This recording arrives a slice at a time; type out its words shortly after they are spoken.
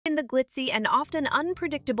the glitzy and often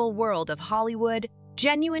unpredictable world of Hollywood,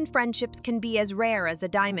 genuine friendships can be as rare as a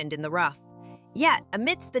diamond in the rough. Yet,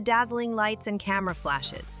 amidst the dazzling lights and camera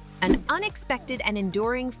flashes, an unexpected and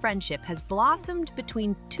enduring friendship has blossomed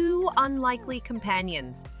between two unlikely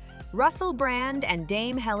companions, Russell Brand and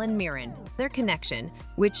Dame Helen Mirren. Their connection,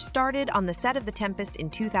 which started on the set of The Tempest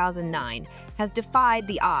in 2009, has defied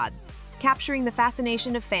the odds, capturing the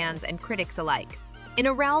fascination of fans and critics alike. In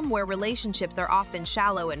a realm where relationships are often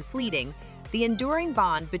shallow and fleeting, the enduring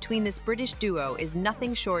bond between this British duo is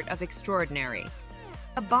nothing short of extraordinary.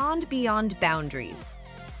 A bond beyond boundaries.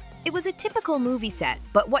 It was a typical movie set,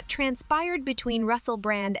 but what transpired between Russell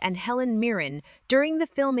Brand and Helen Mirren during the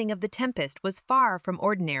filming of The Tempest was far from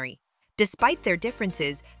ordinary. Despite their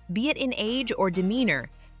differences, be it in age or demeanor,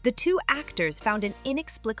 the two actors found an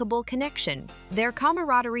inexplicable connection. Their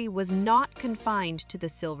camaraderie was not confined to the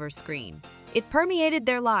silver screen. It permeated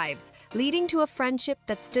their lives, leading to a friendship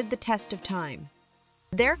that stood the test of time.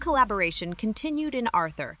 Their collaboration continued in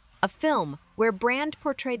Arthur, a film where Brand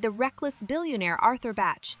portrayed the reckless billionaire Arthur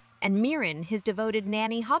Batch and Mirren his devoted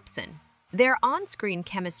nanny Hobson. Their on-screen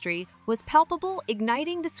chemistry was palpable,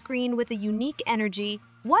 igniting the screen with a unique energy.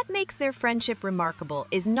 What makes their friendship remarkable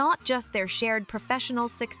is not just their shared professional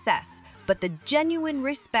success, but the genuine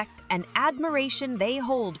respect and admiration they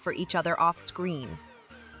hold for each other off-screen.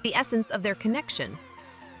 The essence of their connection.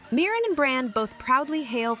 Mirren and Brand both proudly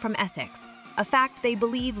hail from Essex, a fact they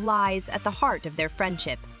believe lies at the heart of their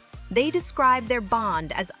friendship. They describe their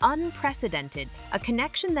bond as unprecedented, a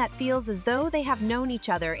connection that feels as though they have known each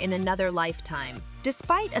other in another lifetime.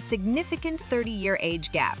 Despite a significant 30-year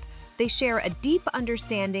age gap, they share a deep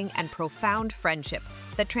understanding and profound friendship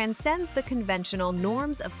that transcends the conventional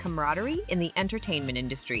norms of camaraderie in the entertainment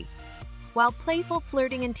industry. While playful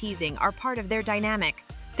flirting and teasing are part of their dynamic,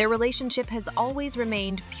 their relationship has always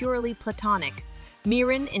remained purely platonic.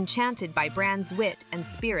 Mirren, enchanted by Brand's wit and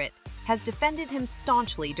spirit, has defended him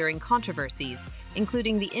staunchly during controversies,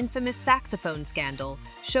 including the infamous saxophone scandal,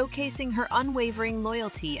 showcasing her unwavering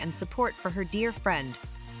loyalty and support for her dear friend.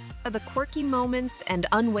 The quirky moments and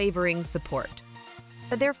unwavering support.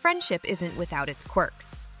 But their friendship isn't without its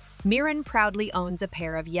quirks. Mirren proudly owns a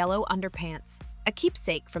pair of yellow underpants, a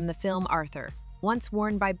keepsake from the film Arthur, once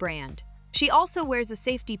worn by Brand. She also wears a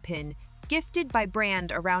safety pin, gifted by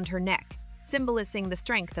Brand, around her neck, symbolizing the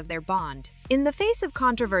strength of their bond. In the face of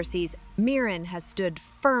controversies, Mirren has stood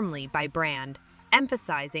firmly by Brand,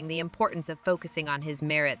 emphasizing the importance of focusing on his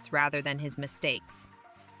merits rather than his mistakes.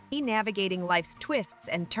 Navigating life's twists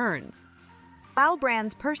and turns. While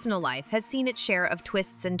Brand's personal life has seen its share of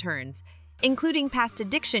twists and turns, including past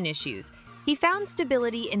addiction issues, he found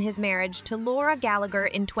stability in his marriage to Laura Gallagher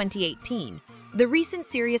in 2018. The recent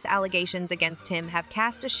serious allegations against him have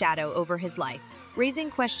cast a shadow over his life, raising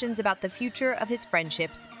questions about the future of his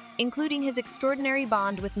friendships, including his extraordinary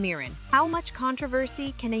bond with Mirren. How much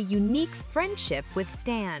controversy can a unique friendship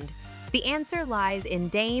withstand? The answer lies in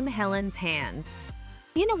Dame Helen's hands.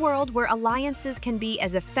 In a world where alliances can be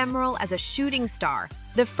as ephemeral as a shooting star,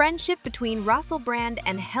 the friendship between Russell Brand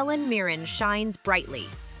and Helen Mirren shines brightly.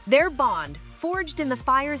 Their bond, forged in the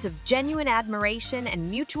fires of genuine admiration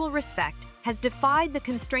and mutual respect, has defied the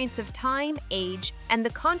constraints of time, age, and the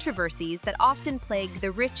controversies that often plague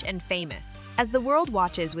the rich and famous. As the world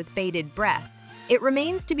watches with bated breath, it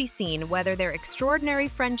remains to be seen whether their extraordinary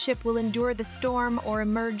friendship will endure the storm or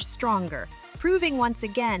emerge stronger, proving once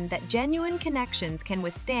again that genuine connections can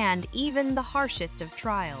withstand even the harshest of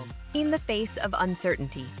trials. In the face of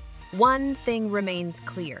uncertainty, one thing remains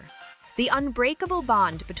clear. The unbreakable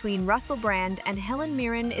bond between Russell Brand and Helen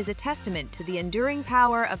Mirren is a testament to the enduring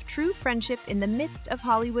power of true friendship in the midst of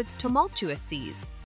Hollywood's tumultuous seas.